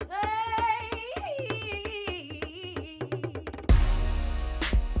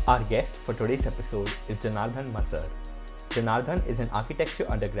Our guest for today's episode is Janardhan Masar. Janardhan is an architecture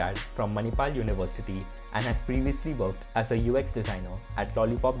undergrad from Manipal University and has previously worked as a UX designer at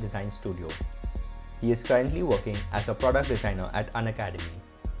Lollipop Design Studio. He is currently working as a product designer at Unacademy.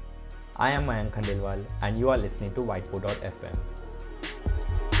 I am Mayank Khandelwal and you are listening to Whiteboard.fm.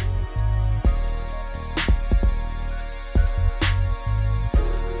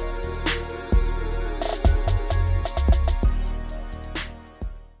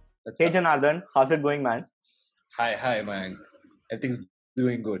 Hey Janardhan, how's it going, man? Hi, Mayank. Everything's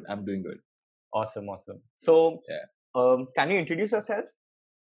doing good. I'm doing good. Awesome. So, Yeah. Can you introduce yourself?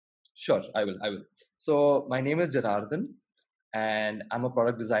 Sure, I will. So my name is Janardhan, and I'm a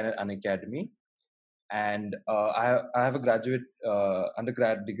product designer at Unacademy. And I have a graduate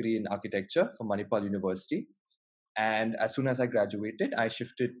undergrad degree in architecture from Manipal University. And as soon as I graduated, I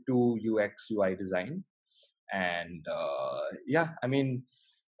shifted to UX UI design. And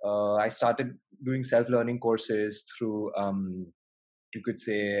I started doing self-learning courses through you could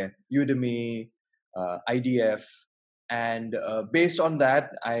say Udemy, IDF, and based on that,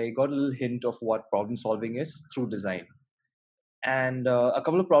 I got a little hint of what problem solving is through design. And a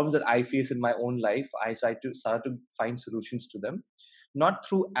couple of problems that I face in my own life, I started to find solutions to them, not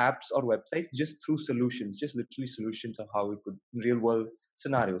through apps or websites, just through solutions, just literally solutions of how it could real world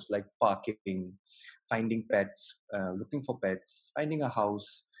scenarios like parking, finding pets, looking for pets, finding a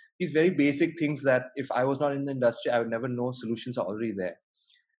house. These very basic things that if I was not in the industry, I would never know solutions are already there.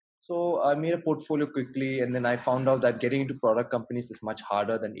 So I made a portfolio quickly, and then I found out that getting into product companies is much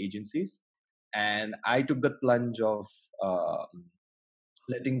harder than agencies. And I took the plunge of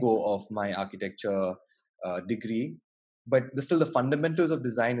letting go of my architecture degree, but still the fundamentals of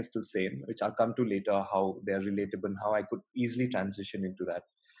design is still same, which I'll come to later, how they're relatable and how I could easily transition into that.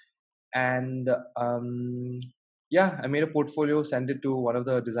 And I made a portfolio, sent it to one of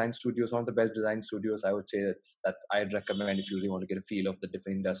the design studios, one of the best design studios. I would say that's I'd recommend if you really want to get a feel of the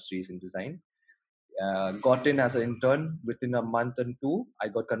different industries in design. Got in as an intern. Within a month and two, I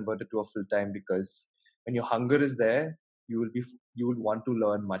got converted to a full time because when your hunger is there, you would want to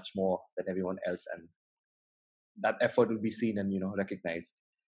learn much more than everyone else, and that effort will be seen and recognized.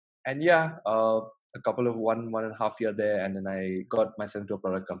 And a couple of one and a half year there, and then I got myself to a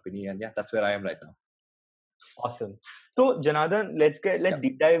product company, and that's where I am right now. Awesome. So, Janardhan, let's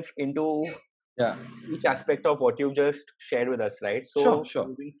deep dive into each aspect of what you just shared with us, right? So,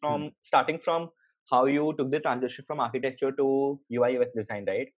 Sure. Starting from how you took the transition from architecture to UI UX design,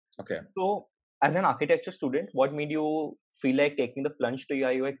 right? Okay. So, as an architecture student, what made you feel like taking the plunge to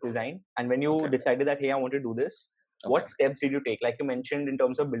UI UX design? And when you decided that, hey, I want to do this, what steps did you take? Like you mentioned in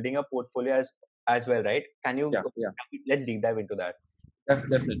terms of building a portfolio as well, right? Can you? Let's deep dive into that.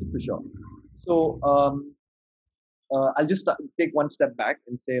 Definitely, for sure. So I'll just take one step back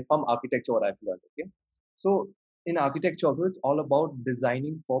and say from architecture what I've learned. Okay, so in architecture, it's all about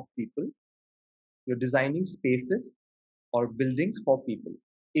designing for people. You're designing spaces or buildings for people.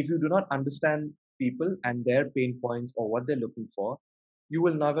 If you do not understand people and their pain points or what they're looking for, you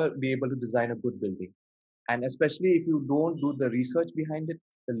will never be able to design a good building. And especially if you don't do the research behind it,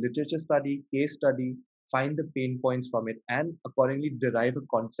 the literature study, case study, find the pain points from it, and accordingly derive a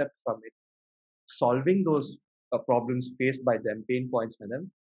concept from it, solving those problems faced by them, pain points for them,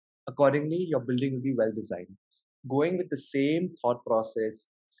 accordingly, your building will be well designed. Going with the same thought process,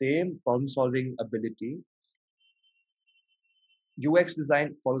 same problem solving ability, UX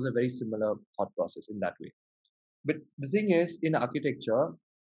design follows a very similar thought process in that way. But the thing is, in architecture,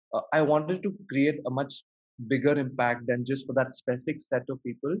 I wanted to create a much bigger impact than just for that specific set of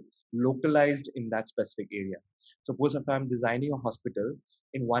people localized in that specific area. Suppose if I'm designing a hospital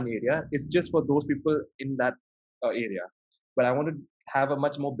in one area, it's just for those people in that area. But I want to have a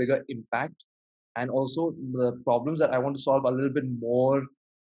much more bigger impact, and also the problems that I want to solve a little bit more,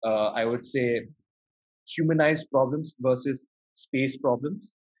 I would say, humanized problems versus space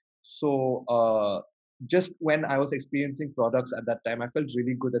problems. So just when I was experiencing products at that time, I felt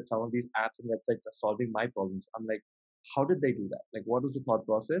really good that some of these apps and websites are solving my problems. I'm like, how did they do that? Like, what was the thought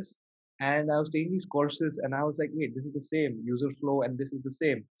process? And I was taking these courses, and I was like, wait, this is the same user flow, and this is the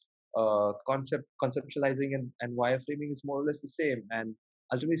same conceptualizing and wireframing is more or less the same. And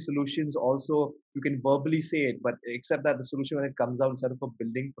ultimately, solutions also you can verbally say it, but except that the solution when it comes out instead of a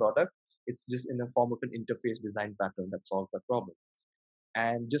building product, it's just in the form of an interface design pattern that solves that problem.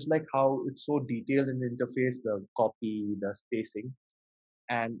 And just like how it's so detailed in the interface, the copy, the spacing,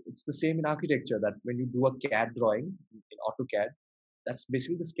 and it's the same in architecture that when you do a CAD drawing in AutoCAD, that's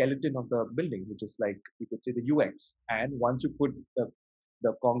basically the skeleton of the building, which is like you could say the UX. And once you put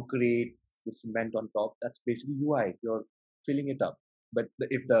the concrete, the cement on top, that's basically UI. You're filling it up. But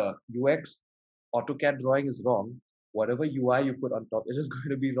if the UX AutoCAD drawing is wrong, whatever UI you put on top is just going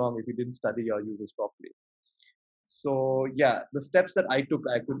to be wrong if you didn't study your users properly. So yeah, the steps that I took,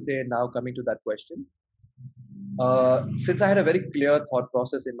 I could say now coming to that question, since I had a very clear thought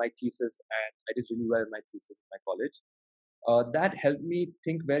process in my thesis and I did really well in my thesis in my college, that helped me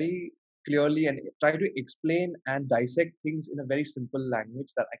think very clearly and try to explain and dissect things in a very simple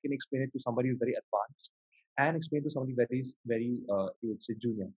language that I can explain it to somebody who's very advanced and explain to somebody very, you would say,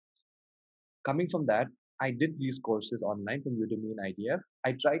 junior. Coming from that, I did these courses online from Udemy and IDF.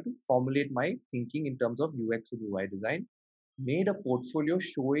 I tried to formulate my thinking in terms of UX and UI design, made a portfolio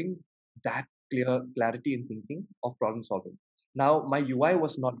showing that clarity in thinking of problem solving. Now, my UI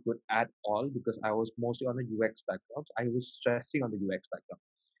was not good at all because I was mostly on the UX background. I was stressing on the UX background.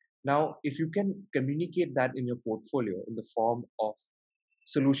 Now, if you can communicate that in your portfolio in the form of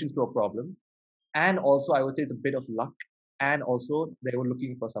solutions to a problem, and also I would say it's a bit of luck, and also they were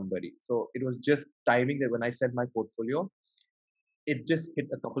looking for somebody. So it was just timing that when I sent my portfolio, it just hit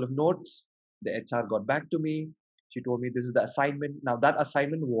a couple of notes. The HR got back to me. She told me this is the assignment. Now that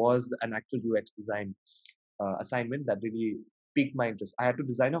assignment was an actual UX design assignment that really piqued my interest. I had to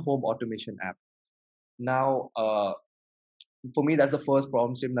design a home automation app. Now, for me, that's the first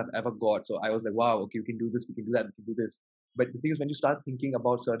problem statement I've ever got. So I was like, wow, okay, we can do this, we can do that, we can do this. But the thing is, when you start thinking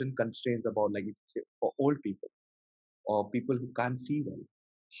about certain constraints about, like, say, for old people or people who can't see well,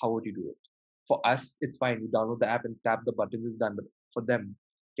 how would you do it? For us, it's fine. You download the app and tap the buttons, it's done. But for them,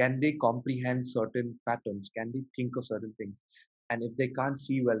 can they comprehend certain patterns? Can they think of certain things? And if they can't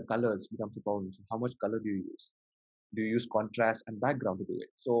see well, colors becomes a problem. So how much color do you use? Do you use contrast and background to do it?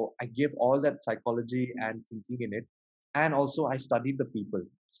 So I give all that psychology and thinking in it. And also I studied the people.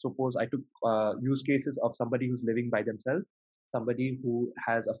 Suppose I took use cases of somebody who's living by themselves, somebody who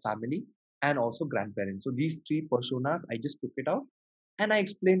has a family, and also grandparents. So these three personas, I just took it out and I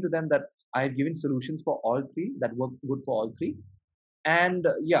explained to them that I have given solutions for all three that work good for all three. And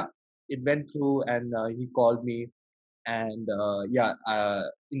yeah, it went through and he called me and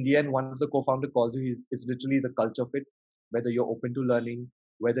in the end, once the co-founder calls you, it's literally the culture fit, whether you're open to learning,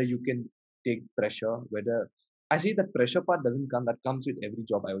 whether you can take pressure, whether actually that pressure part doesn't come, that comes with every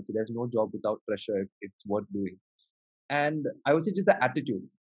job. I would say there's no job without pressure if it's worth doing. And I would say just the attitude.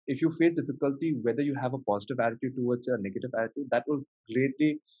 If you face difficulty, whether you have a positive attitude towards a negative attitude, that will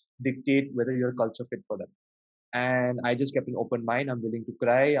greatly dictate whether you're a culture fit for them. And I just kept an open mind. I'm willing to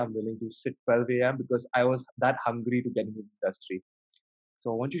cry. I'm willing to sit 12 a.m. because I was that hungry to get into the industry.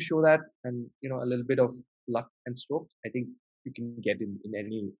 So once you show that and a little bit of luck and stroke, I think you can get in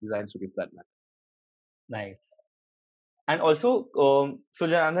any design studio for that matter. Nice. And also, so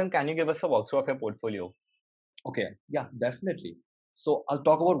Janardhan, can you give us a walkthrough of your portfolio? Okay, yeah, definitely. So I'll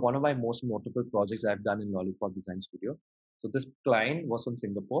talk about one of my most notable projects I've done in Lollipop Design Studio. So this client was from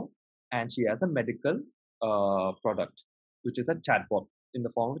Singapore, and she has a medical product, which is a chatbot in the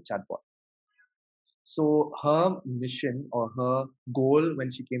form of a chatbot. So her mission or her goal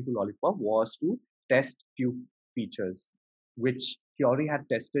when she came to Lollipop was to test few features, which she already had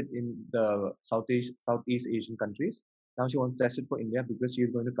tested in the Southeast Asian countries. Now she wants to test it for India because she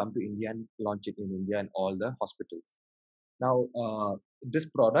is going to come to India and launch it in India and all the hospitals. Now, this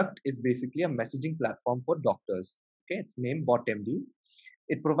product is basically a messaging platform for doctors. Okay, it's named BotMD.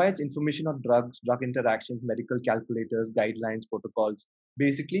 It provides information on drugs, drug interactions, medical calculators, guidelines, protocols.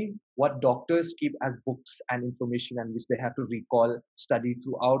 Basically, what doctors keep as books and information and which they have to recall, study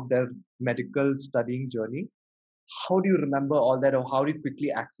throughout their medical studying journey. How do you remember all that, or how do you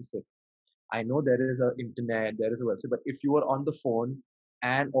quickly access it? I know there is an internet, there is a website, but if you were on the phone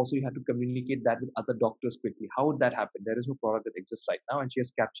and also you had to communicate that with other doctors quickly, how would that happen? There is no product that exists right now, and she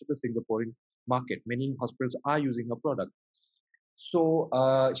has captured the Singaporean market. Many hospitals are using her product. So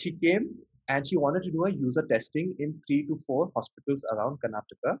she came and she wanted to do a user testing in 3 to 4 hospitals around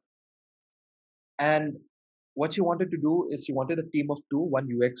Karnataka. And what she wanted to do is she wanted a team of two, one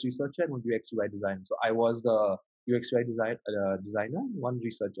UX researcher and one UX UI designer. So I was the UX UI designer, one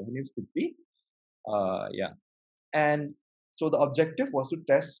researcher. Her name's Prithvi. Yeah. And so the objective was to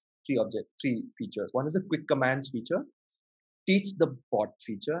test three features. One is the quick commands feature, teach the bot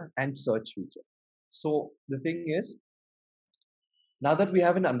feature, and search feature. So the thing is, now that we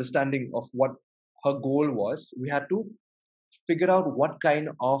have an understanding of what her goal was, we had to figure out what kind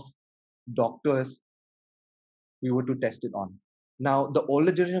of doctors we were to test it on. Now, the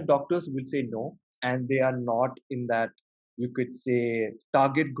older generation of doctors will say no, and they are not in that, you could say,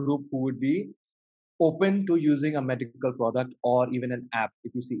 target group who would be open to using a medical product or even an app.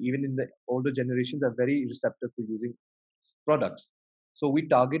 If you see, even in the older generations, are very receptive to using products. So we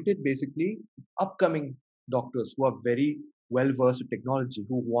targeted basically upcoming doctors who are very well versed with technology,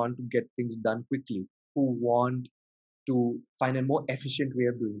 who want to get things done quickly, who want to find a more efficient way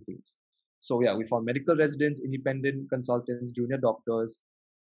of doing things. So yeah, we found medical residents, independent consultants, junior doctors,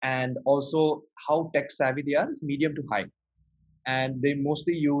 and also how tech savvy they are is medium to high. And they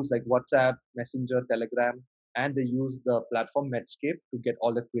mostly use like WhatsApp, Messenger, Telegram, and they use the platform Medscape to get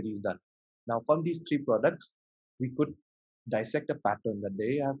all the queries done. Now, from these three products, we could dissect a pattern that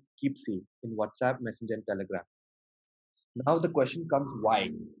they have keep seeing in WhatsApp, Messenger, and Telegram. Now the question comes, why?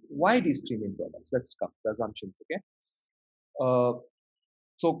 Why these three main products? Let's come the assumptions. Okay. Uh,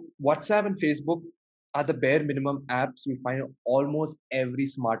 so WhatsApp and Facebook are the bare minimum apps we find on almost every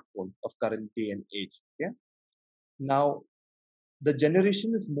smartphone of current day and age. Okay. Now the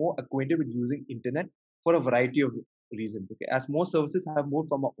generation is more acquainted with using internet for a variety of reasons. Okay, as more services have moved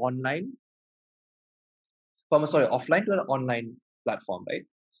from an offline to an online platform, right?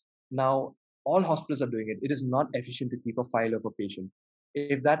 Now all hospitals are doing it. It is not efficient to keep a file of a patient.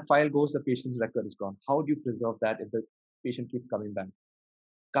 If that file goes, the patient's record is gone. How do you preserve that if the patient keeps coming back?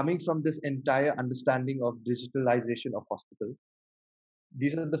 Coming from this entire understanding of digitalization of hospital,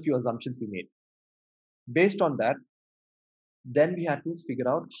 these are the few assumptions we made. Based on that, then we had to figure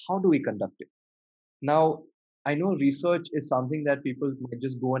out how do we conduct it. Now, I know research is something that people might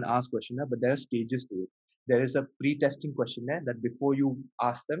just go and ask questionnaire, but there are stages to it. There is a pre-testing questionnaire that before you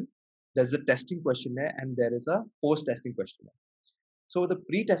ask them, there's a testing questionnaire and there is a post-testing questionnaire. So the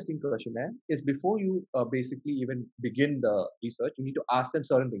pre-testing questionnaire is before you basically even begin the research, you need to ask them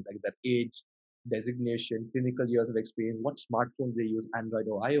certain things like their age, designation, clinical years of experience, what smartphones they use, Android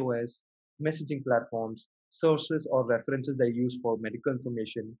or iOS, messaging platforms, sources or references they use for medical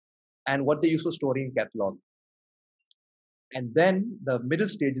information, and what they use for storing catalog. And then the middle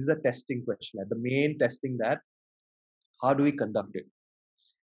stage is the testing questionnaire, the main testing that how do we conduct it.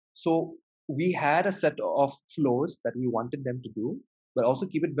 So we had a set of flows that we wanted them to do, but also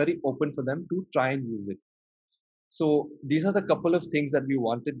keep it very open for them to try and use it. So these are the couple of things that we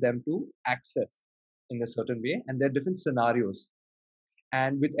wanted them to access in a certain way, and there are different scenarios.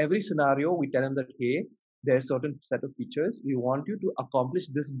 And with every scenario, we tell them that, hey, there's a certain set of features. We want you to accomplish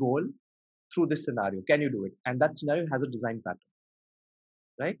this goal through this scenario. Can you do it? And that scenario has a design pattern,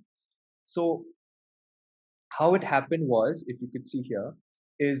 right? So how it happened was, if you could see here,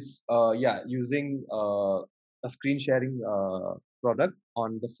 is using a screen sharing product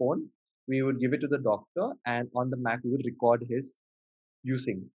on the phone. We would give it to the doctor, and on the Mac we would record his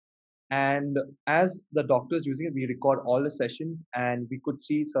using. And as the doctor is using it, we record all the sessions, and we could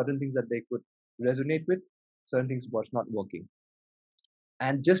see certain things that they could resonate with, certain things was not working.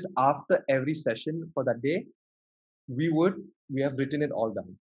 And just after every session for that day, we have written it all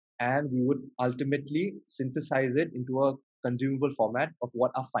down, and we would ultimately synthesize it into a consumable format of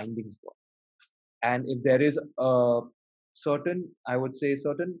what our findings were. And if there is a certain, I would say,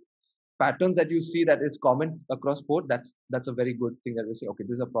 certain patterns that you see that is common across board, that's a very good thing that we say, okay,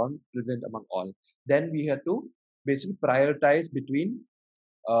 this is a problem prevalent among all. Then we had to basically prioritize between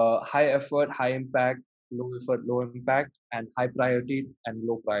high effort, high impact, low effort, low impact, and high priority and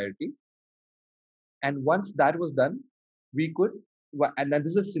low priority. And once that was done, we could, and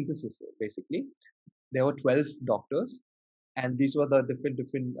this is synthesis basically. There were 12 doctors, and these were the different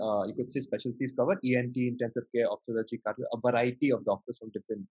you could say specialties covered: ENT, intensive care, ophthalmology, cardio, a variety of doctors from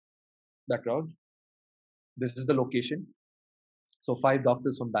different backgrounds. This is the location. So 5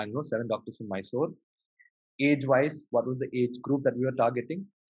 doctors from Bangalore, 7 doctors from Mysore. Age-wise, what was the age group that we were targeting?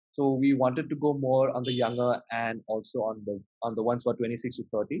 So we wanted to go more on the younger and also on the ones who are 26 to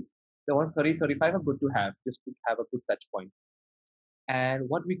 30. The ones 30, 35 are good to have, just to have a good touch point. And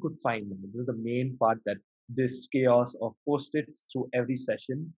what we could find, this is the main part, that this chaos of post-its through every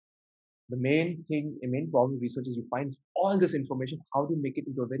session, the main problem with research is you find all this information, how to make it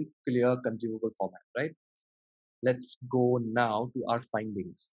into a very clear, consumable format, right? Let's go now to our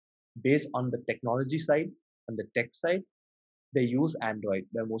findings. Based on the technology side, on the tech side, they use Android.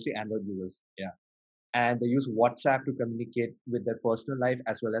 They're mostly Android users, yeah. And they use WhatsApp to communicate with their personal life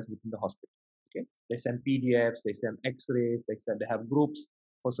as well as within the hospital. Okay, they send PDFs, they send X-rays, they have groups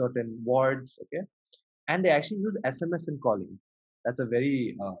for certain wards. Okay, and they actually use SMS and calling. That's a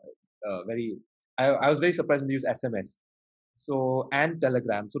very I was very surprised when they use SMS. So, and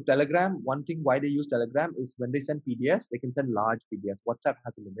Telegram. So Telegram, one thing why they use Telegram is when they send PDFs, they can send large PDFs. WhatsApp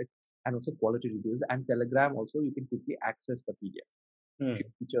has a limit, and also quality reviews. And Telegram also, you can quickly access the PDF. Few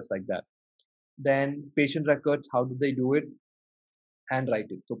features like that. Then patient records, how do they do it?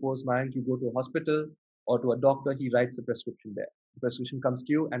 Handwriting. Suppose, Mayank, you go to a hospital or to a doctor, he writes a prescription there. The prescription comes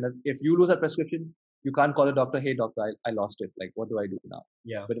to you, and if you lose a prescription, You can't call a doctor, hey doctor, I lost it. Like, what do I do now?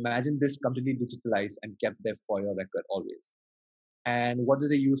 Yeah. But imagine this completely digitalized and kept there for your record always. And what do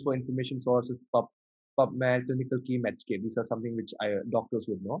they use for information sources? PubMed, Clinical Key, Medscape. These are something which doctors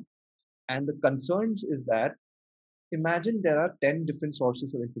would know. And the concerns is that imagine there are 10 different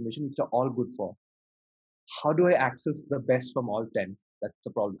sources of information which are all good for. How do I access the best from all 10? That's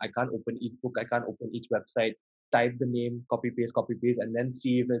the problem. I can't open each book, I can't open each website, type the name, copy paste, and then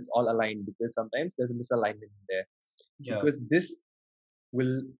see if it's all aligned, because sometimes there's a misalignment there. Yeah. Because this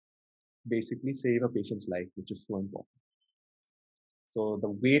will basically save a patient's life, which is so important. So the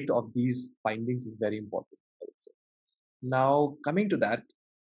weight of these findings is very important, I would say. Now, coming to that,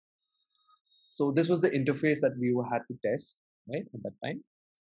 so this was the interface that we had to test, right, at that time.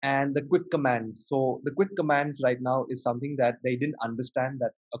 And the quick commands. So the quick commands right now is something that they didn't understand,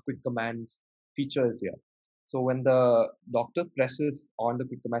 that a quick commands feature is here. So when the doctor presses on the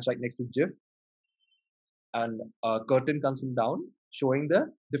quick commands right next to GIF, and a curtain comes from down showing the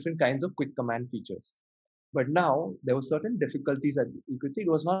different kinds of quick command features. But now there were certain difficulties that you could see. It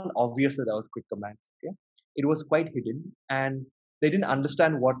was not obvious that there was quick commands. Okay, it was quite hidden, and they didn't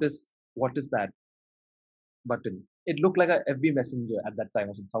understand what is that button. It looked like a FB Messenger at that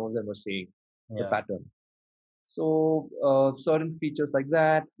time. Some of them were saying the pattern. So certain features like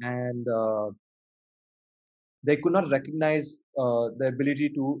that, and they could not recognize the ability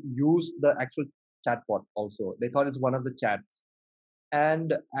to use the actual chatbot. Also, they thought it's one of the chats.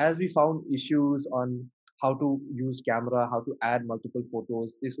 And as we found issues on how to use camera, how to add multiple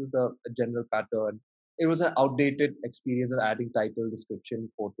photos, this was a general pattern. It was an outdated experience of adding title,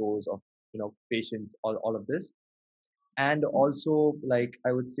 description, photos of patients, all of this. And also, like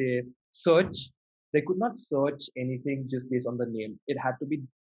I would say, search. They could not search anything just based on the name. It had to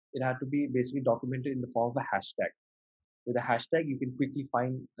be basically documented in the form of a hashtag. With a hashtag, you can quickly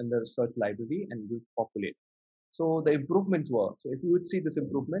find in the search library and you populate. So the improvements were, so if you would see these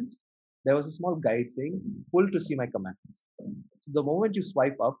improvements, there was a small guide saying, pull to see my commands. So the moment you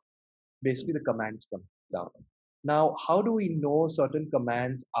swipe up, basically the commands come down. Now, how do we know certain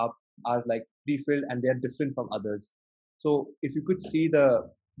commands are like pre-filled and they're different from others? So if you could see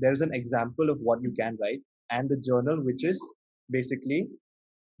there's an example of what you can write, and the journal, which is basically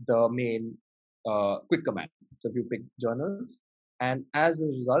the main quick command. So if you pick journals, and as a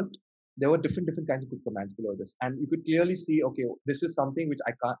result, there were different kinds of quick commands below this, and you could clearly see, okay, this is something which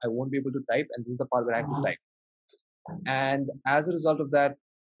I won't be able to type, and this is the part where I have to type. And as a result of that,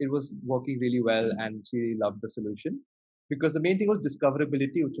 it was working really well, and she really loved the solution, because the main thing was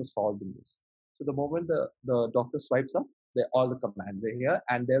discoverability, which was solved in this. So the moment the doctor swipes up, all the commands are here,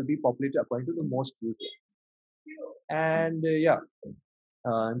 and they'll be populated according to the most used. And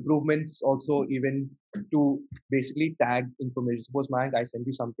improvements also, even to basically tag information. Suppose, Mayank, I send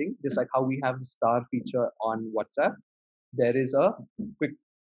you something, just like how we have the star feature on WhatsApp, there is a quick,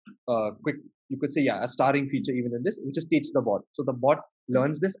 you could say, a starring feature even in this, which is teach the bot. So the bot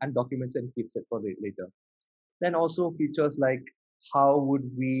learns this and documents it and keeps it for later. Then also features like how would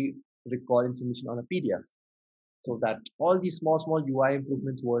we record information on a PDF, so that all these small UI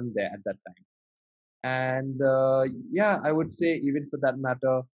improvements weren't there at that time. And I would say, even for that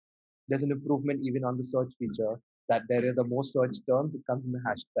matter, there's an improvement even on the search feature, that there are the most search terms, it comes in the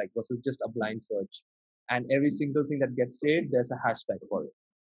hashtag versus just a blind search. And every single thing that gets saved, there's a hashtag for it.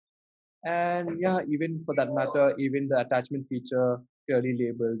 And even for that matter, even the attachment feature clearly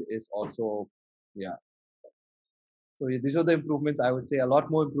labeled is also, So these are the improvements. I would say a lot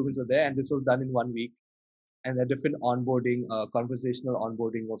more improvements are there, and this was done in 1 week. And the different onboarding, conversational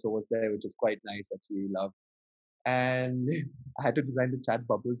onboarding also was there, which is quite nice. Actually, love. And I had to design the chat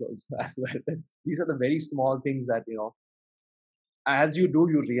bubbles also as well. These are the very small things that as you do,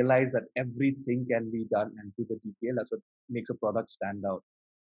 you realize that everything can be done and to the detail. That's what makes a product stand out.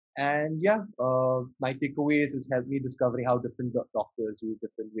 And my takeaways has helped me discovering how different doctors use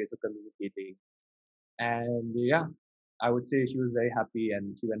different ways of communicating. And I would say she was very happy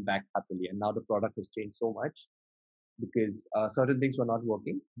and she went back happily. And now the product has changed so much because certain things were not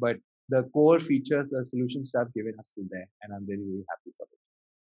working, but the core features, the solutions I've given are still there, and I'm very, very happy for it.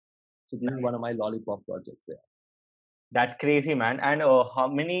 So this is one of my lollipop projects. Yeah. That's crazy, man. And how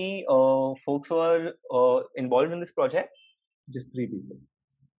many folks were involved in this project? Just 3 people.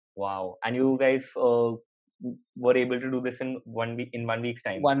 Wow. And you guys were able to do this in 1 week, in 1 week's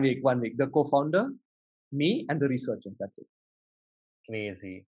time? 1 week. The co-founder, me, and the researcher. That's it.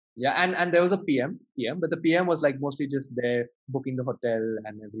 Crazy. Yeah, and there was a PM, but the PM was like mostly just there booking the hotel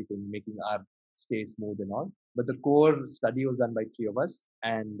and everything, making our stay smooth and all. But the core study was done by 3 of us.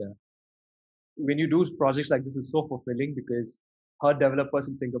 And when you do projects like this, it's so fulfilling because her developers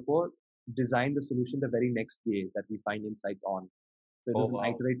in Singapore, design the solution the very next day that we find insights on. So it Oh was an wow.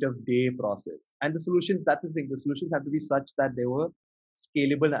 iterative day process. And the solutions, that's the thing, the solutions have to be such that they were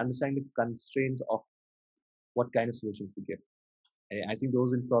scalable and understanding the constraints of what kind of solutions to give. I think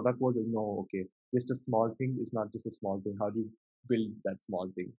those in product world will know, okay, just a small thing is not just a small thing. How do you build that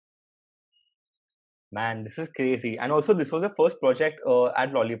small thing? Man, this is crazy. And also, this was the first project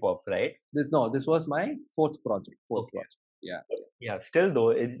at Lollipop, right? This was my fourth project. Fourth Okay. project. Yeah. Yeah, still though,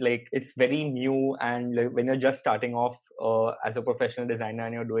 it's like it's very new, and like when you're just starting off as a professional designer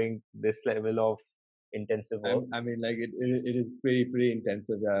and you're doing this level of intensive work. I mean, like it is pretty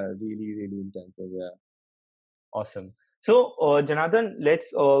intensive. Yeah, really intensive. Yeah. Awesome. So, Janardhan,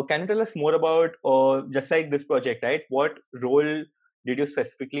 let's can you tell us more about just like this project, right? What role did you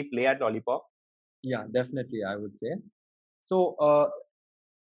specifically play at Lollipop? Yeah, definitely. I would say. So,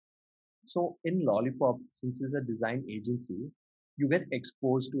 so in Lollipop, since it's a design agency, you get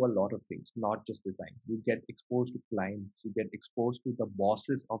exposed to a lot of things, not just design. You get exposed to clients. You get exposed to the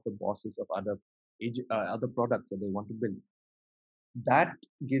bosses of other products that they want to build. That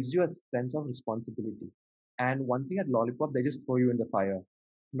gives you a sense of responsibility. And one thing at Lollipop, they just throw you in the fire.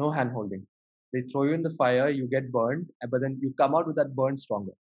 No hand holding. They throw you in the fire, you get burned, but then you come out with that burn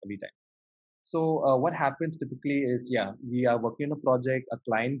stronger every time. So what happens typically is, yeah, we are working on a project, a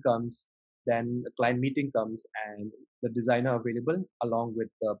client comes, then a client meeting comes, and the designer available along with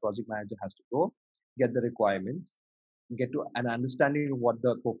the project manager has to go get the requirements, get to an understanding of what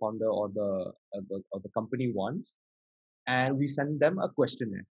the co-founder or the company wants, and we send them a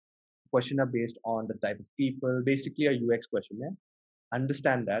questionnaire based on the type of people, basically a UX questionnaire,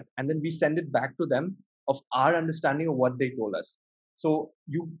 understand that, and then we send it back to them of our understanding of what they told us. So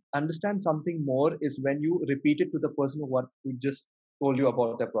you understand something more is when you repeat it to the person who just told you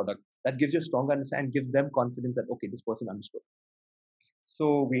about their product. That gives you a strong understanding, gives them confidence that okay, this person understood.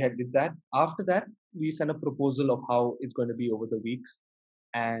 So we had did that. After that, we send a proposal of how it's going to be over the weeks,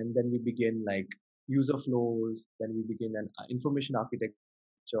 and then we begin like user flows. Then we begin an information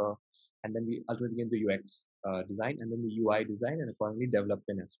architecture, and then we ultimately begin the UX design, and then the UI design, and accordingly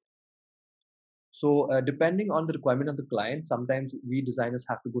development as well. So depending on the requirement of the client, sometimes we designers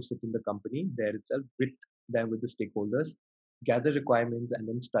have to go sit in the company there itself with them, with the stakeholders, gather requirements, and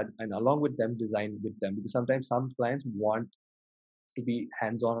then study and along with them design with them, because sometimes some clients want to be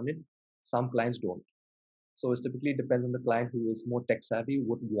hands-on on it, some clients don't. So it typically depends on the client who is more tech savvy,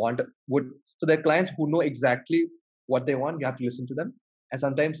 would so there are clients who know exactly what they want. You have to listen to them, and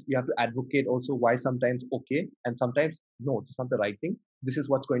sometimes you have to advocate also why sometimes okay and sometimes no, it's not the right thing. This is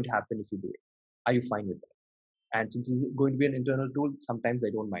what's going to happen if you do it. Are you fine with that? And since it's going to be an internal tool, sometimes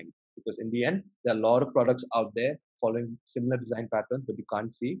I don't mind, because in the end there are a lot of products out there following similar design patterns, but you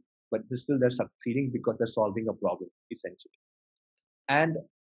can't see. But still they're succeeding because they're solving a problem essentially. And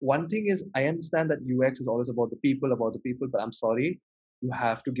one thing is, I understand that UX is always about the people, but I'm sorry, you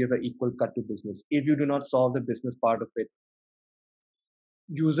have to give an equal cut to business. If you do not solve the business part of it,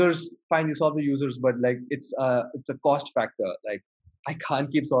 users fine, you solve the users, but like it's a cost factor. Like I can't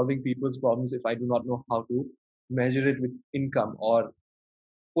keep solving people's problems if I do not know how to measure it with income or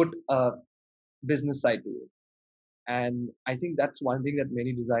put a business side to it. And I think that's one thing that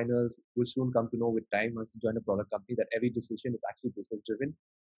many designers will soon come to know with time once you join a product company, that every decision is actually business driven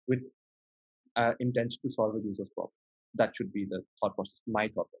with intention to solve a user's problem. That should be the thought process, my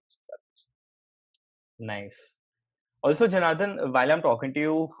thought process. At least. Nice. Also, Janardhan, while I'm talking to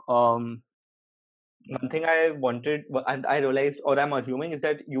you, one thing I wanted, and I realized, or I'm assuming, is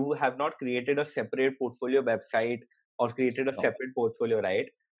that you have not created a separate portfolio website or created a No, separate portfolio, right?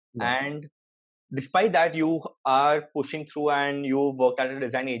 no. And despite that, you are pushing through and you worked at a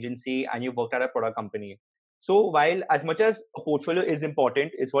design agency and you worked at a product company. So, while as much as a portfolio is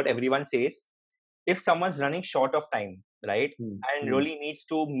important, is what everyone says, if someone's running short of time, right, Hmm, and hmm. really needs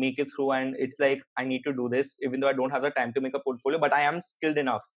to make it through, and it's like, I need to do this, even though I don't have the time to make a portfolio, but I am skilled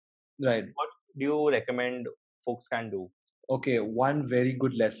enough, Right. what do you recommend folks can do? Okay, one very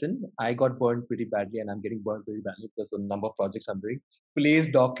good lesson. I got burned pretty badly, and I'm getting burned pretty badly because of the number of projects I'm doing. Please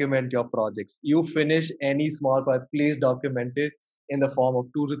document your projects. You finish any small project, please document it in the form of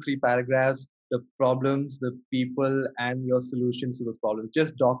 2 to 3 paragraphs, the problems, the people, and your solutions to those problems.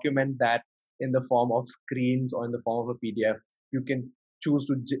 Just document that in the form of screens or in the form of a PDF. You can choose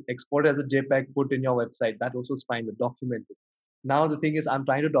to export as a JPEG, put in your website. That also is fine, but document it. Now the thing is, I'm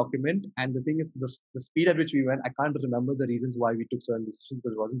trying to document, and the thing is, the speed at which we went, I can't remember the reasons why we took certain decisions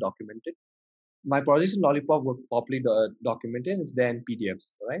because it wasn't documented. My projects in Lollipop were properly documented. It's there in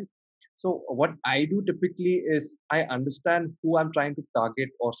PDFs, right? So what I do typically is I understand who I'm trying to target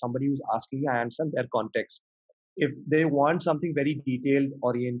or somebody who's asking me. I understand their context. If they want something very detailed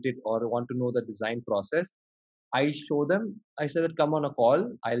oriented or want to know the design process, I show them. I said that come on a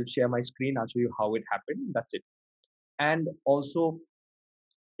call. I'll share my screen. I'll show you how it happened. That's it. And also,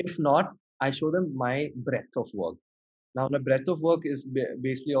 if not, I show them my breadth of work. Now, the breadth of work is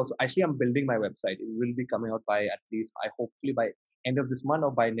basically also actually I'm building my website. It will be coming out by at least I hopefully by end of this month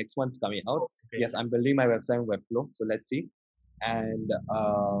or by next month coming out. Okay. Yes, I'm building my website on Webflow. So let's see. And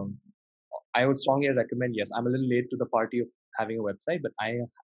I would strongly recommend. Yes, I'm a little late to the party of having a website, but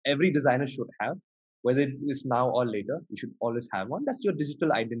every designer should have, whether it is now or later. You should always have one. That's your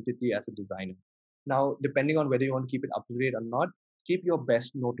digital identity as a designer. Now, depending on whether you want to keep it up to date or not, keep your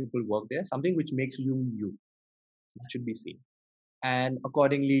best notable work there. Something which makes you you. That should be seen, and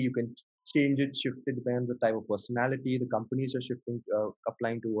accordingly you can change it, shift it depending on the type of personality the companies are shifting,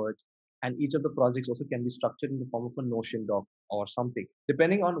 applying towards. And each of the projects also can be structured in the form of a Notion doc or something,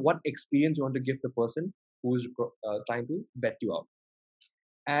 depending on what experience you want to give the person who's trying to vet you out.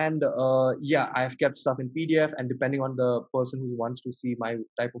 And yeah, I've kept stuff in PDF, and depending on the person who wants to see my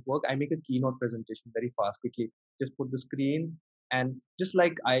type of work, I make a keynote presentation very fast, quickly. Just put the screens, and just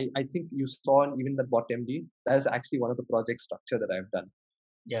like I think you saw in even the BotMD, that is actually one of the project structure that I've done.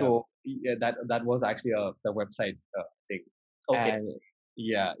 Yeah. So yeah, that was actually the website thing. Okay. And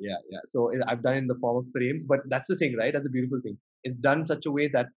yeah. So I've done it in the form of frames, but that's the thing, right? That's a beautiful thing. It's done such a way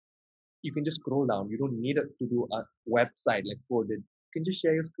that you can just scroll down. You don't need to do a website like Ford did. You can just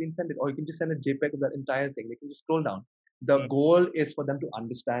share your screen, send it, or you can just send a JPEG of that entire thing. They can just scroll down. The Mm. goal is for them to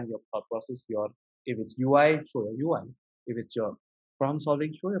understand your thought process. If it's UI, show your UI. If it's your problem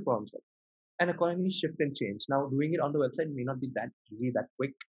solving, show your problem solving. And accordingly, shift and change. Now, doing it on the website may not be that easy, that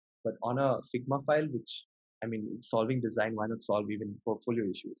quick, but on a Figma file, which I mean, it's solving design, why not solve even portfolio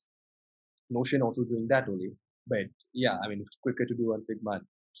issues? Notion also doing that only. But yeah, I mean, it's quicker to do on Figma,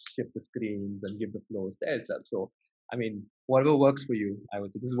 shift the screens and give the flows there itself. So, I mean, whatever works for you, I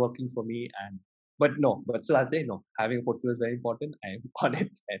would say this is working for me. But still, I'll say no. Having a portfolio is very important. I am on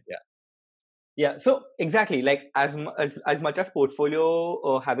it. And yeah. Yeah, so exactly, like as much as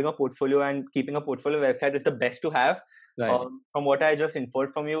portfolio, having a portfolio and keeping a portfolio website is the best to have. Right. From what I just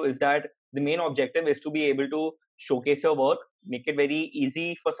inferred from you is that the main objective is to be able to showcase your work, make it very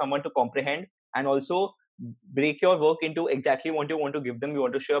easy for someone to comprehend, and also break your work into exactly what you want to give them. You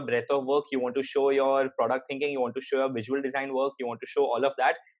want to show a breadth of work, you want to show your product thinking, you want to show your visual design work, you want to show all of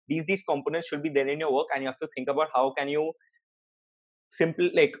that. These components should be there in your work, and you have to think about how can you simple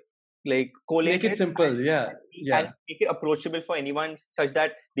like collate Make it it simple. Yeah. and Yeah. make it approachable for anyone such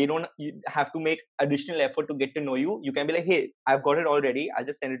that they don't have to make additional effort to get to know you. You can be like, hey, I've got it already, I'll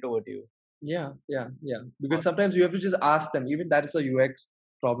just send it over to you. Yeah. Because sometimes you have to just ask them. Even that is a UX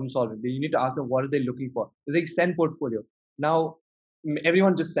problem solving. You need to ask them what are they looking for. It's like send portfolio. Now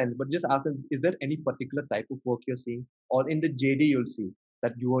everyone just sends, but just ask them: is there any particular type of work you're seeing, or in the JD you'll see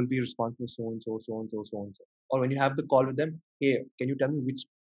that you will be responsible so and so, so and so, so and so. Or when you have the call with them, hey, can you tell me which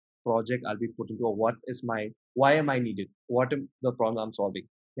project I'll be put into, or why am I needed? What am the problem I'm solving?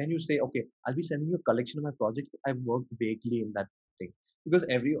 Then you say, okay, I'll be sending you a collection of my projects that I've worked vaguely in that thing. Because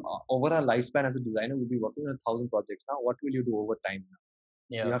over our lifespan as a designer, we'll be working on 1,000 projects. Now, what will you do over time?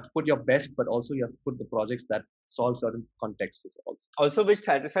 You Yeah. have to put your best, but also you have to put the projects that solve certain contexts also. Also, which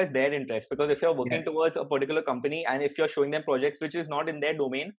satisfies their interest, because if you're working Yes. towards a particular company and if you're showing them projects which is not in their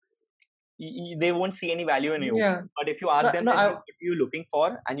domain, they won't see any value in you. Yeah. But if you ask them No, that what are you looking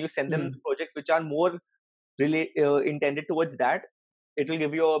for and you send them Mhm. the projects which are more intended towards that, it will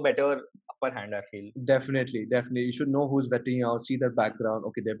give you a better upper hand, I feel. Definitely. You should know who's vetting you out, see their background.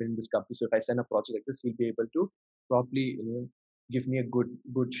 Okay, they've been in this company. So if I send a project like this, he'll be able to properly, give me a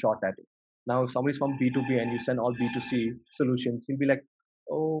good shot at it. Now, if somebody's from B2B and you send all B2C solutions, he'll be like,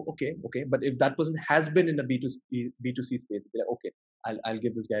 oh, okay. But if that person has been in the B2C space, he'll be like, okay, I'll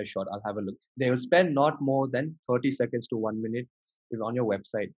give this guy a shot. I'll have a look. They will spend not more than 30 seconds to 1 minute if on your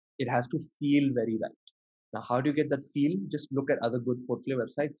website. It has to feel very right. Now, how do you get that feel? Just look at other good portfolio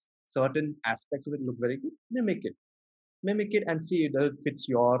websites. Certain aspects of it look very good. Mimic it, and see if it fits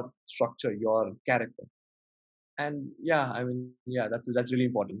your structure, your character. And yeah, I mean, yeah, that's really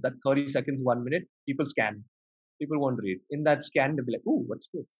important. That 30 seconds, 1 minute, people scan. People won't read. In that scan, they'll be like, "Ooh, what's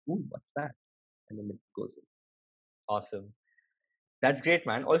this? Ooh, what's that?" And then it goes in. Awesome. That's great,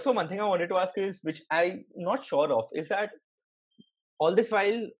 man. Also, one thing I wanted to ask is, which I'm not sure of, is that all this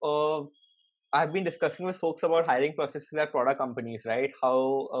while, I've been discussing with folks about hiring processes at product companies, right?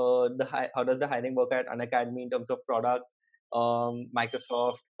 How does the hiring work at Unacademy in terms of product,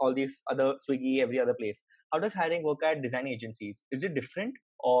 Microsoft, all these other Swiggy, every other place. How does hiring work at design agencies? Is it different,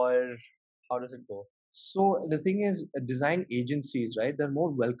 or how does it go? So the thing is, design agencies, right? They're more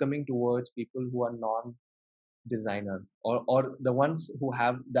welcoming towards people who are non designer, or the ones who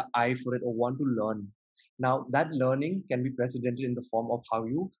have the eye for it or want to learn. Now, that learning can be precedented in the form of how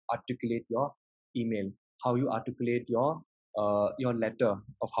you articulate your email, how you articulate your letter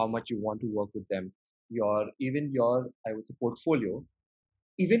of how much you want to work with them, your I would say portfolio.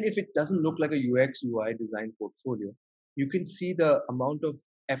 Even if it doesn't look like a UX UI design portfolio, you can see the amount of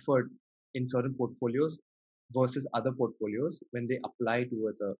effort in certain portfolios versus other portfolios when they apply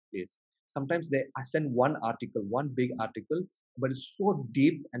towards a place. Sometimes they send one article, one big article, but it's so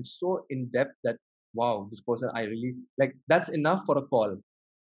deep and so in depth that wow, this person I really like. That's enough for a call.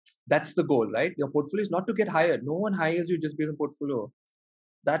 That's the goal, right? Your portfolio is not to get hired. No one hires you just based on portfolio.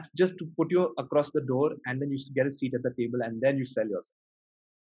 That's just to put you across the door, and then you get a seat at the table, and then you sell yourself.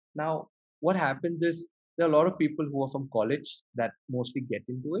 Now, what happens is there are a lot of people who are from college that mostly get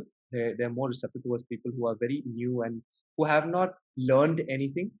into it. They're more receptive towards people who are very new and who have not learned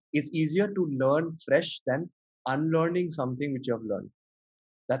anything. It's easier to learn fresh than unlearning something which you have learned.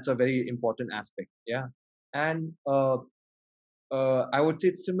 That's a very important aspect. Yeah. And I would say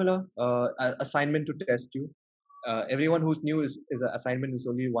it's similar. Assignment to test you. Everyone who's new is an assignment is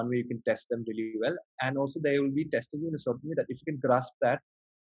only one way you can test them really well. And also they will be testing you in a certain way that if you can grasp that,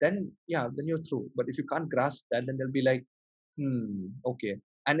 then yeah, then you're through. But if you can't grasp that, then they'll be like, okay.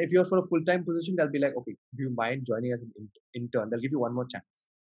 And if you're for a full-time position, they'll be like, okay, do you mind joining as an intern? They'll give you one more chance.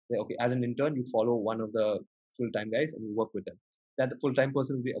 Okay, as an intern, you follow one of the full-time guys and you work with them. That the full-time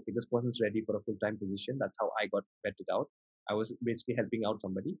person will be, okay, this person's ready for a full-time position. That's how I got vetted out. I was basically helping out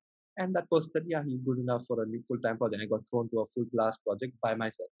somebody. And that person said, yeah, he's good enough for a new full-time project. I got thrown to a full class project by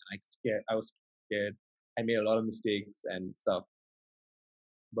myself. I was scared. I made a lot of mistakes and stuff.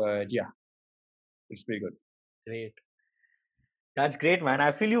 But yeah, it's pretty good. Great. That's great, man.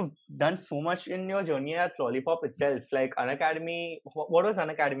 I feel you've done so much in your journey at Lollipop itself. Like Unacademy, what was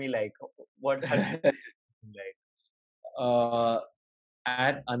Unacademy like? What has it been like?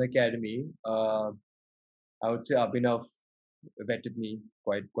 At Unacademy, I would say Abhinav vetted me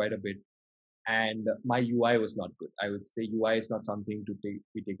quite a bit, and my UI was not good. I would say UI is not something to take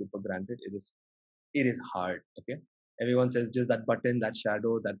it for granted. It is hard. Okay, everyone says just that button, that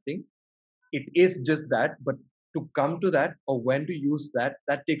shadow, that thing. It is just that, but to come to that or when to use that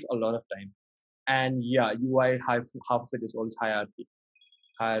takes a lot of time. And yeah, UI half of it is always hierarchy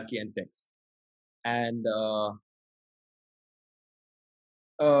and text. And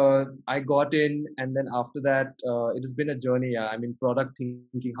I got in, and then after that, it has been a journey. Yeah. I mean, product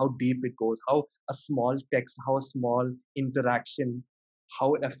thinking, how deep it goes, how a small text, how a small interaction,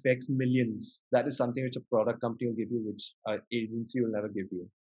 how it affects millions. That is something which a product company will give you, which an agency will never give you.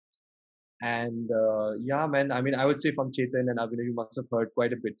 And yeah, man, I mean, I would say from Chetan and Abhinav, you must have heard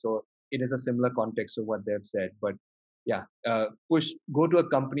quite a bit. So it is a similar context to what they've said. But yeah, go to a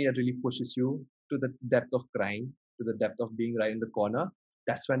company that really pushes you to the depth of crying, to the depth of being right in the corner.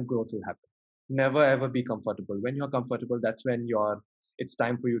 That's when growth will happen. Never ever be comfortable. When you're comfortable, that's when it's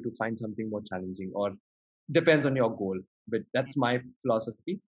time for you to find something more challenging, or depends on your goal. But that's my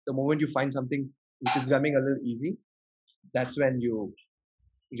philosophy. The moment you find something which is becoming a little easy, that's when you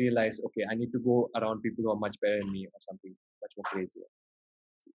realize, okay, I need to go around people who are much better than me or something much more crazier.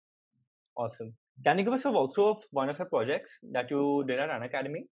 Awesome. Can you give us a walkthrough of one of your projects that you did at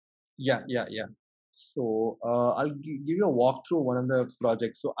Unacademy? Yeah. So I'll give you a walkthrough one of the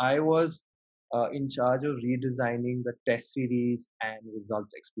projects. So I was in charge of redesigning the test series and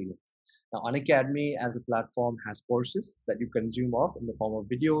results experience. Now, Unacademy as a platform has courses that you consume of in the form of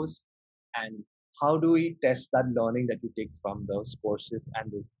videos. And how do we test that learning that you take from those courses and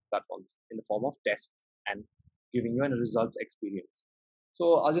those platforms in the form of tests and giving you a results experience?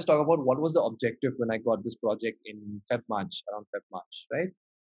 So I'll just talk about what was the objective when I got this project in around Feb March, right?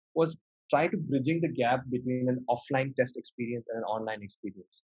 Was try to bridging the gap between an offline test experience and an online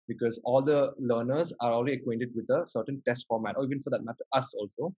experience, because all the learners are already acquainted with a certain test format, or even for that matter us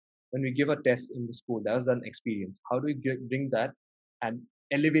also. When we give a test in the school, that was an experience. How do we bring that and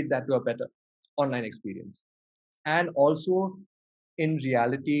elevate that to a better online experience? And also, in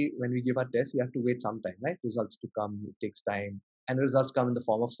reality, when we give our test, we have to wait some time, right? Results to come, it takes time, and the results come in the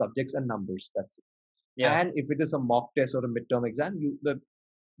form of subjects and numbers. That's it. Yeah. And if it is a mock test or a midterm exam,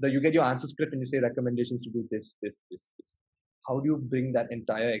 you get your answer script and you say recommendations to do this. How do you bring that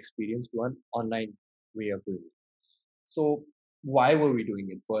entire experience to an online way of doing it? So why were we doing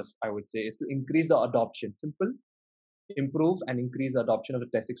it? First, I would say is to increase the adoption. Simple, improve and increase the adoption of the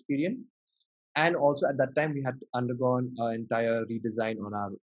test experience. And also at that time, we had undergone an entire redesign on our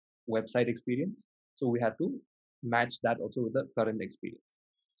website experience. So we had to match that also with the current experience.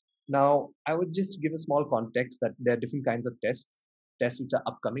 Now, I would just give a small context that there are different kinds of tests which are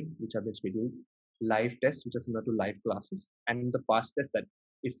upcoming, which have been scheduled. live tests, which are similar to live classes, and the past tests that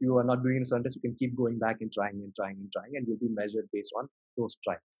if you are not doing a certain test, you can keep going back and trying and trying and trying, and you'll be measured based on those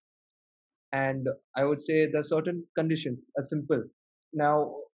tries. And I would say there are certain conditions, are simple.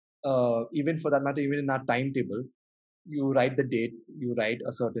 Now, even for that matter, even in our timetable, you write the date, you write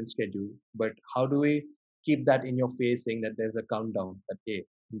a certain schedule, but how do we keep that in your face saying that there's a countdown that, hey,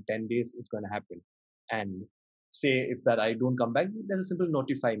 in 10 days it's going to happen? And say if that I don't come back, there's a simple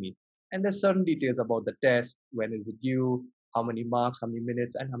notify me. And there's certain details about the test, when is it due, how many marks, how many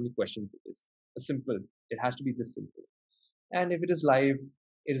minutes, and how many questions it is. A simple, it has to be this simple. And if it is live,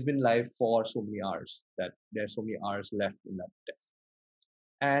 it has been live for so many hours that there's so many hours left in that test.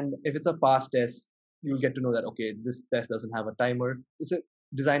 And if it's a past test, you'll get to know that, okay, this test doesn't have a timer. It's a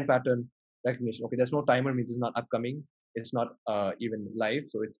design pattern recognition. Okay, there's no timer means it's not upcoming. It's not even live,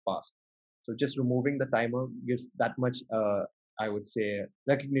 so it's past. So just removing the timer gives that much, I would say,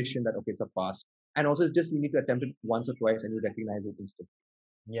 recognition that, okay, it's a past. And also it's just you need to attempt it once or twice and you recognize it instantly.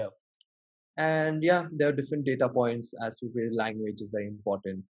 Yeah. And yeah, there are different data points as to where language is very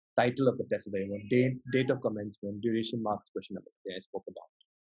important. Title of the test is very important. Date of commencement, duration, marks, question number. Yeah, I spoke about.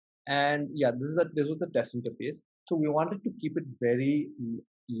 And yeah, this was the test interface. So we wanted to keep it very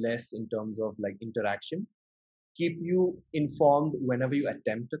less in terms of like interaction. Keep you informed whenever you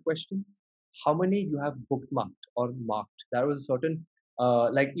attempt a question. How many you have bookmarked or marked? There was a certain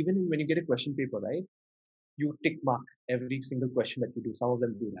like even when you get a question paper, right? You tick mark every single question that you do. Some of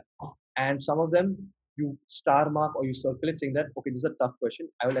them do that, and some of them you star mark or you circle it saying that, okay, this is a tough question.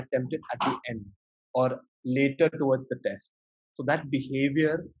 I will attempt it at the end or later towards the test. So that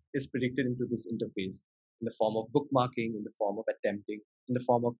behavior is predicted into this interface in the form of bookmarking, in the form of attempting, in the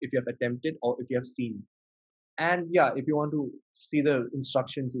form of if you have attempted or if you have seen. And yeah, if you want to see the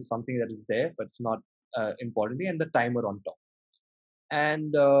instructions is something that is there, but it's not importantly, and the timer on top.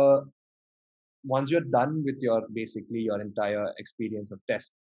 And once you're done with your basically your entire experience of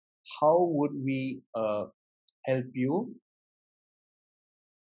test, how would we help you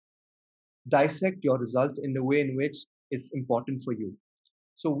dissect your results in the way in which it's important for you?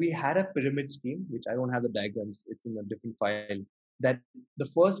 So we had a pyramid scheme, which I don't have the diagrams, it's in a different file, that the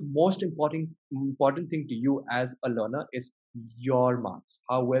first most important thing to you as a learner is your marks,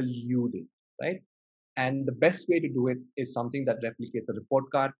 how well you did, right? And the best way to do it is something that replicates a report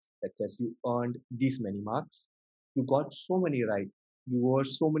card that says you earned these many marks, you got so many right, you were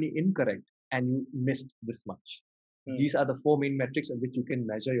so many incorrect, and you missed this much. These are the four main metrics in which you can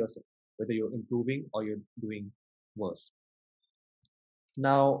measure yourself, whether you're improving or you're doing worse.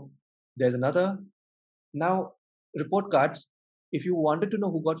 Now, there's another. Now, report cards, if you wanted to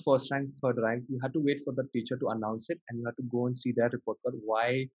know who got first rank, third rank, you had to wait for the teacher to announce it and you had to go and see their report card,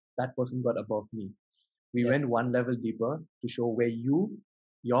 why that person got above me. We went one level deeper to show where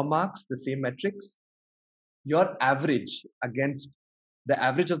your marks, the same metrics, your average against the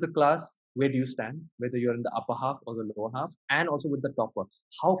average of the class, where do you stand, whether you're in the upper half or the lower half, and also with the topper.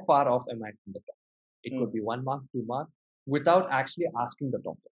 How far off am I from the top? It could be 1 mark, 2 mark, without actually asking the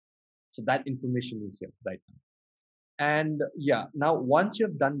topper. So that information is here right now. And yeah, now once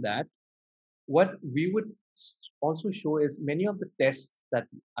you've done that, what we would also show is many of the tests that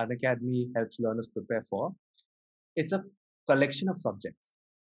Unacademy helps learners prepare for. It's a collection of subjects.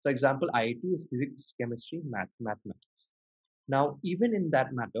 For example, IIT is physics, chemistry, mathematics. Now, even in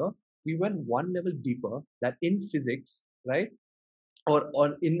that matter, we went one level deeper that in physics, right?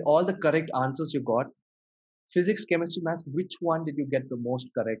 Or in all the correct answers you got, physics, chemistry, maths, which one did you get the most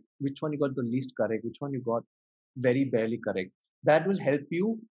correct? Which one you got the least correct? Which one you got very barely correct? That will help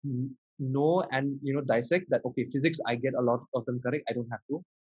you know and dissect that, okay, physics, I get a lot of them correct. I don't have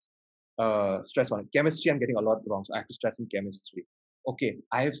to stress on it. Chemistry, I'm getting a lot wrong, so I have to stress in chemistry. Okay,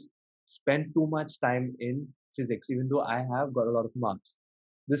 I've spent too much time in physics, even though I have got a lot of marks.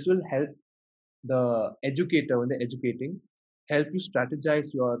 This will help the educator, when they're educating, help you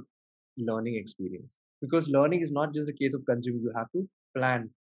strategize your learning experience. Because learning is not just a case of consuming, you have to plan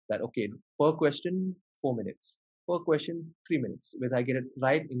that, okay, per question, 4 minutes. Per question, 3 minutes. Whether I get it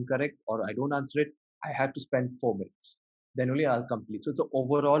right, incorrect, or I don't answer it, I have to spend 4 minutes. Then only I'll complete. So it's an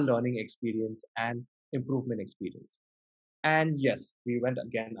overall learning experience and improvement experience. And yes, we went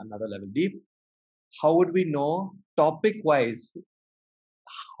again another level deep. How would we know topic wise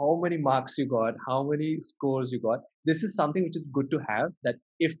how many marks you got, how many scores you got? This is something which is good to have, that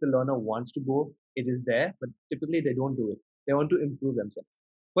if the learner wants to go, it is there, but typically they don't do it. They want to improve themselves.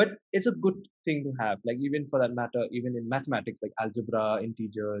 But it's a good thing to have, like even for that matter, even in mathematics, like algebra,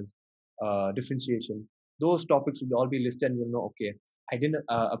 integers, differentiation, those topics will all be listed and you'll know, okay, I didn't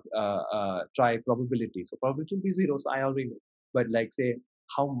try probability. So probability will be zero, so I already know. But like say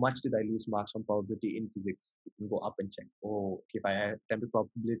how much did I lose marks on probability in physics? You can go up and check. Oh, okay, if I attempted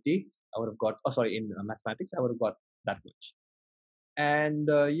probability, I would have got, oh, sorry, in mathematics, I would have got that much. And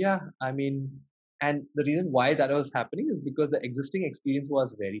yeah, I mean, and the reason why that was happening is because the existing experience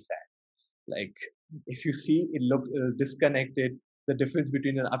was very sad. Like, if you see, it looked disconnected. The difference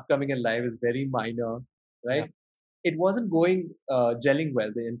between an upcoming and live is very minor, Yeah. right? It wasn't going gelling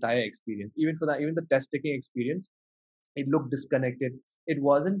well, the entire experience. Even for that, even the test taking experience, it looked disconnected. It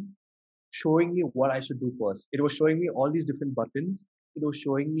wasn't showing me what I should do first. It was showing me all these different buttons. It was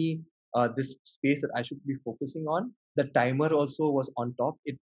showing me this space that I should be focusing on. The timer also was on top.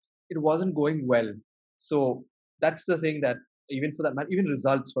 It wasn't going well. So that's the thing, that even for that matter, even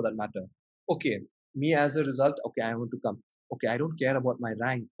results for that matter. Okay, me as a result, okay, I want to come. Okay, I don't care about my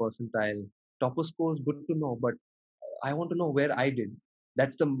rank, percentile, topper score is good to know, but I want to know where I did.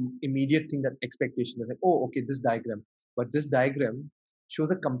 That's the immediate thing, that expectation is like, oh, okay, this diagram. But this diagram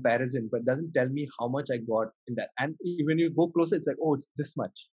shows a comparison, but doesn't tell me how much I got in that. And when you go closer, it's like, oh, it's this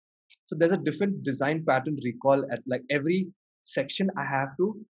much. So there's a different design pattern recall at like every section. I have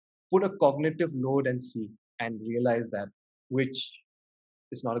to put a cognitive load and see and realize that, which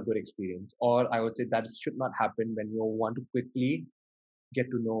is not a good experience. Or I would say that should not happen when you want to quickly get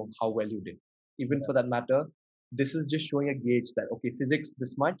to know how well you did. Even for that matter, this is just showing a gauge that, okay, physics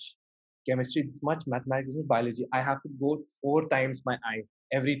this much, chemistry this much, mathematics this much, biology. I have to go 4 times my eye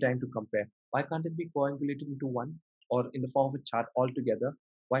every time to compare. Why can't it be coagulated into one, or in the form of a chart altogether?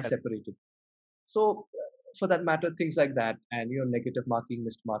 Why separated? So for that matter, things like that, and negative marking,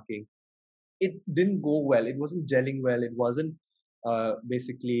 missed marking, it didn't go well. It wasn't gelling well. It wasn't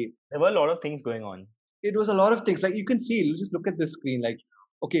basically. There were a lot of things going on. It was a lot of things. Like, you can see, you just look at this screen, like,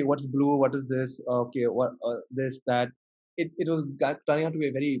 okay, what's blue? What is this? Okay, what this, that. It was turning out to be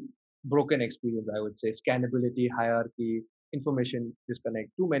a very broken experience, I would say. Scannability, hierarchy, information disconnect,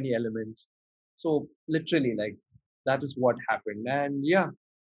 too many elements. So literally, like, that is what happened. And yeah,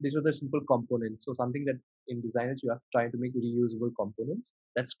 these were the simple components. So something that in designers you are trying to make reusable components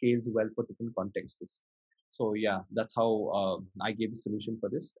that scales well for different contexts. So yeah, that's how I gave the solution for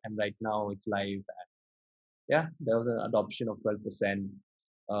this, and right now it's live. Yeah, there was an adoption of 12%.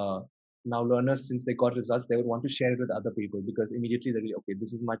 Now learners, since they got results, they would want to share it with other people, because immediately they'll be, okay,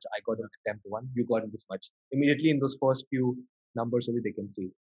 this is much I got in attempt one, you got in this much. Immediately in those first few numbers only they can see.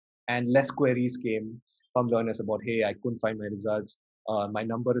 And less queries came from learners about, hey, I couldn't find my results. My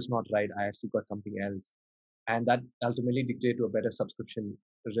number is not right. I actually got something else. And that ultimately dictated to a better subscription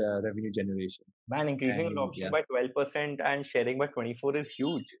revenue generation. Man, increasing adoption by 12% and sharing by 24 is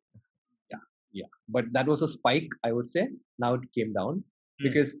huge. Yeah, but that was a spike, I would say. Now it came down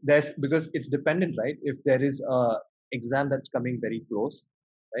because it's dependent, right? If there is a exam that's coming very close,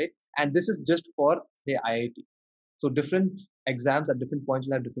 right? And this is just for, say, IIT. So different exams at different points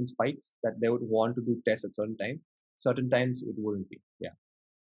will have different spikes that they would want to do tests at certain time. Certain times it wouldn't be. Yeah.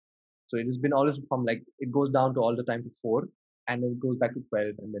 So it has been always from, like, it goes down to all the time to 4, and then it goes back to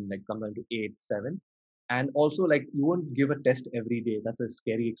 12, and then like come down to 8, 7. And also, like, you won't give a test every day. That's a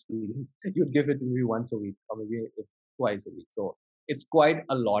scary experience. You'd give it maybe once a week, or maybe twice a week. So it's quite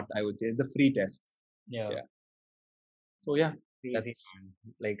a lot, I would say, the free tests. Yeah. So yeah, Crazy, that's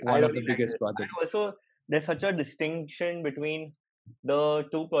like one of the biggest projects. And also, there's such a distinction between the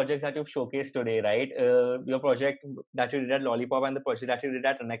two projects that you've showcased today, right? Your project that you did at Lollipop and the project that you did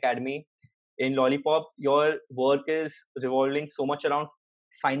at Unacademy. In Lollipop, your work is revolving so much around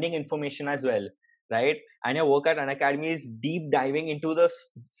finding information as well, right? And your work at Unacademy is deep diving into the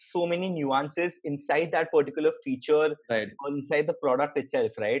so many nuances inside that particular feature, right, or inside the product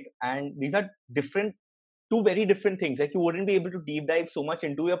itself, right? And these are two very different things. Like, you wouldn't be able to deep dive so much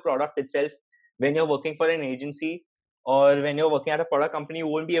into your product itself when you're working for an agency, or when you're working at a product company. You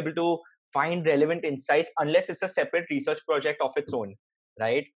won't be able to find relevant insights unless it's a separate research project of its own,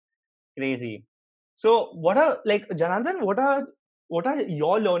 right? Crazy. So what are, like, Janardhan, what are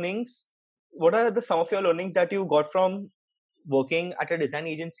your learnings? What are some of your learnings that you got from working at a design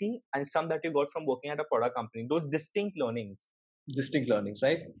agency, and some that you got from working at a product company? Those distinct learnings. Distinct learnings,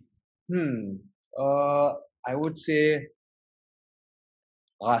 right? I would say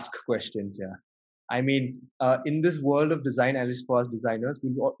ask questions. Yeah. I mean, in this world of design, at least for us designers,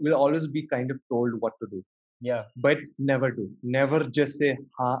 we'll always be kind of told what to do. Yeah. But never do. Never just say,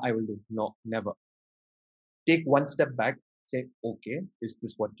 I will do. No, never. Take one step back. Say, okay, is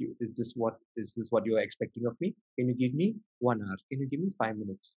this what you're expecting of me? Can you give me 1 hour? Can you give me 5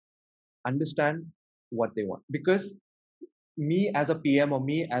 minutes? Understand what they want. Because me as a PM or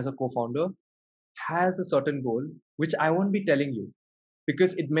me as a co-founder has a certain goal, which I won't be telling you,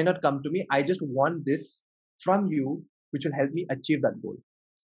 because it may not come to me. I just want this from you, which will help me achieve that goal.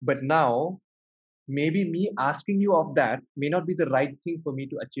 But now, maybe me asking you of that may not be the right thing for me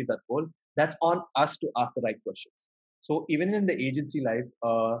to achieve that goal. That's on us to ask the right questions. So even in the agency life,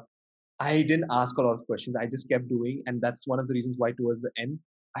 I didn't ask a lot of questions. I just kept doing, and that's one of the reasons why towards the end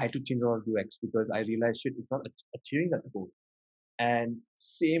I had to change a lot of UX, because I realized shit, it's not achieving that goal. And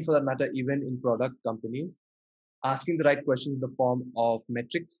same for that matter, even in product companies, asking the right questions in the form of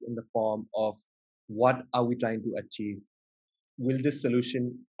metrics, in the form of what are we trying to achieve? Will this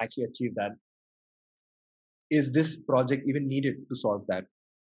solution actually achieve that? Is this project even needed to solve that?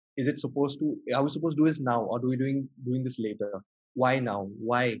 Is it supposed to, are we supposed to do this now, or do we doing this later? Why now?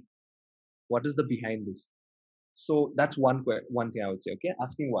 Why? What is the behind this? So that's one thing I would say. Okay,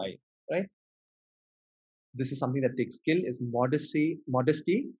 asking why, right? This is something that takes skill, is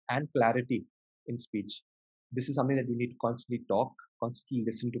modesty and clarity in speech. This is something that you need to constantly talk, constantly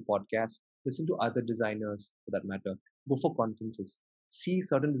listen to podcasts, listen to other designers for that matter, go for conferences, see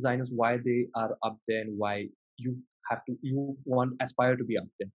certain designers why they are up there and why you want aspire to be up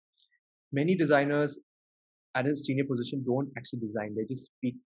there. Many designers at a senior position don't actually design; they just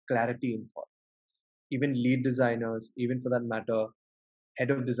speak clarity in thought. Even lead designers, even for that matter,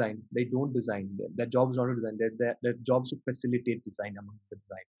 head of designs, they don't design. Their job is not to design. Their job is to facilitate design among the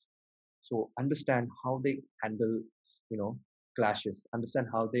designers. So understand how they handle, you know, clashes. Understand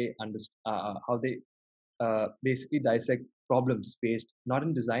how they basically dissect problems faced not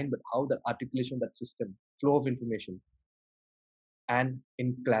in design but how the articulation of that system, flow of information, and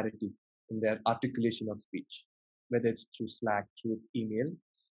in clarity in their articulation of speech, whether it's through Slack, through email.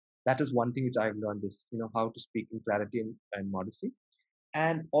 That is one thing which I've learned, is how to speak in clarity and modesty,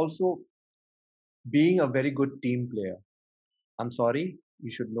 and also being a very good team player. I'm sorry,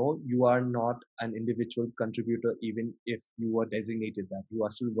 you should know you are not an individual contributor, even if you are designated that. You are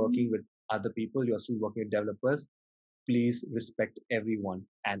still working with other people, you are still working with developers. Please respect everyone.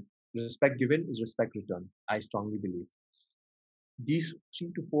 And respect given is respect returned. I strongly believe. These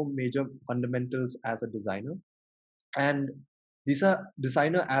 3 to 4 major fundamentals as a designer. And these are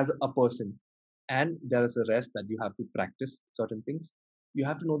designer as a person. And there is a rest that you have to practice certain things. You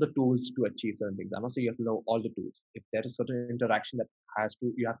have to know the tools to achieve certain things. I'm not saying you have to know all the tools. If there is certain interaction that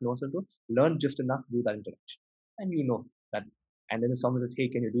you have to know certain tools, learn just enough to do that interaction. And you know that. And then if someone says, hey,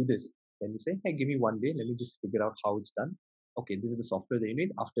 can you do this? Then you say, hey, give me one day. Let me just figure out how it's done. Okay, this is the software that you need.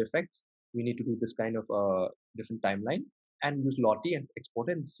 After Effects, we need to do this kind of different timeline, and use Lottie and export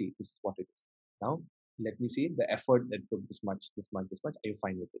it and see this is what it is. Now, let me see the effort that took this much, this much, this much. Are you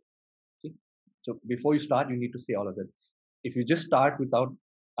fine with it? See? So before you start, you need to say all of that. If you just start without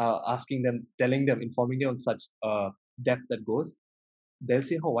asking them, telling them, informing them on such depth that goes, they'll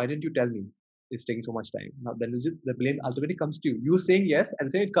say, "Oh, why didn't you tell me? It's taking so much time." Now, then the blame ultimately comes to you. You saying yes, and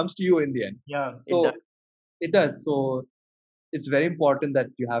saying it comes to you in the end. Yeah, so it does. So it's very important that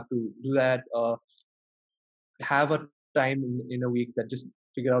you have to do that. Have a time in a week that just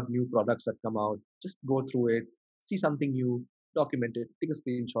figure out new products that come out. Just go through it, see something new, document it, take a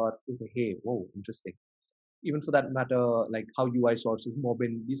screenshot, and say, "Hey, whoa, interesting." Even for that matter, like how UI sources,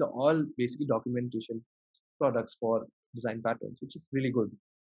 Mobin, these are all basically documentation products for design patterns, which is really good.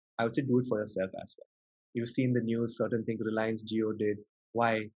 I would say do it for yourself as well. You've seen the news, certain things Reliance Geo did,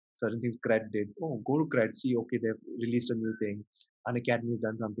 why certain things Cred did. Oh, go to Cred, see, okay, they've released a new thing. An Academy has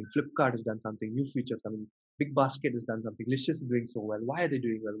done something, Flipkart has done something, new features coming, Big Basket has done something, Licious is doing so well. Why are they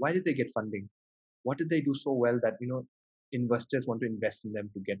doing well? Why did they get funding? What did they do so well that investors want to invest in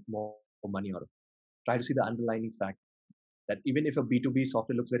them to get more money out of it? Try to see the underlying fact that even if a B2B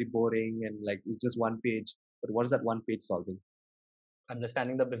software looks very boring and like it's just one page, but what is that one page solving?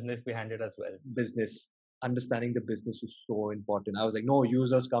 understanding the business behind it as well. Business. Understanding the business is so important. I was like, no,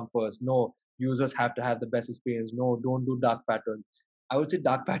 users come first. No, users have to have the best experience. No, don't do dark patterns. I would say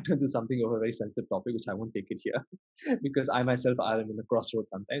dark patterns is something of a very sensitive topic, which I won't take it here because I myself am in the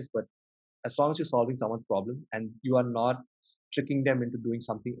crossroads sometimes. But as long as you're solving someone's problem and you are not tricking them into doing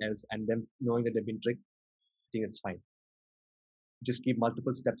something else and them knowing that they've been tricked, I think it's fine. Just keep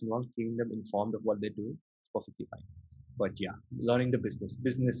multiple steps involved, keeping them informed of what they're doing. It's perfectly fine. But yeah, learning the business,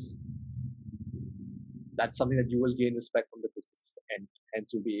 that's something that you will gain respect from the business, and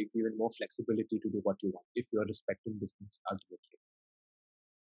hence you'll be given more flexibility to do what you want if you're respecting business ultimately.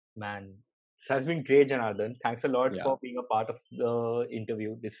 Man, this has been great, Janardhan. Thanks a lot Yeah. for being a part of the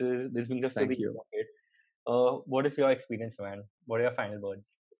interview. This brings us to Thank the you. end of it. What is your experience, man? What are your final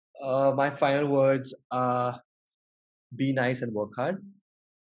words? My final words are: be nice and work hard.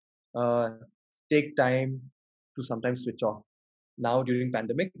 Take time to sometimes switch off. Now during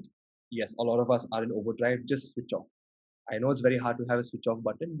pandemic, yes, a lot of us are in overdrive. Just switch off. I know it's very hard to have a switch off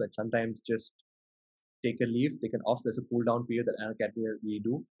button, but sometimes just take a leave, take an off. There's a cool down period that An Academy we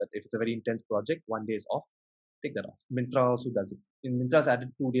do. That if it's a very intense project, 1 day is off. Take that off. Myntra also does it. In Myntra's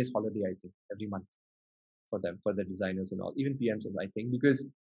added 2 days holiday, I think, every month for them, for the designers and all, even PMs, I think, because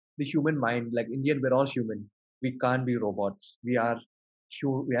the human mind, like Indian, we're all human. We can't be robots. We have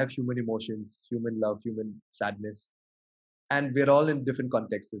human emotions, human love, human sadness, and we're all in different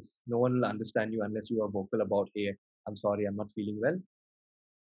contexts. No one will understand you unless you are vocal about, hey, I'm sorry, I'm not feeling well.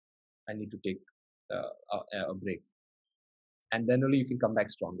 I need to take a break, and then only you can come back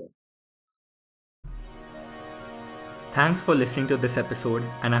stronger. Thanks for listening to this episode,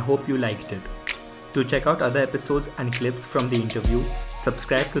 and I hope you liked it. To check out other episodes and clips from the interview,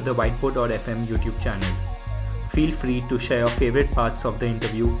 subscribe to the Whiteboard.fm YouTube channel. Feel free to share your favorite parts of the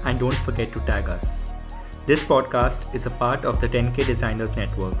interview and don't forget to tag us. This podcast is a part of the 10K Designers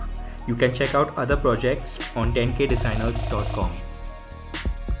Network. You can check out other projects on 10kdesigners.com.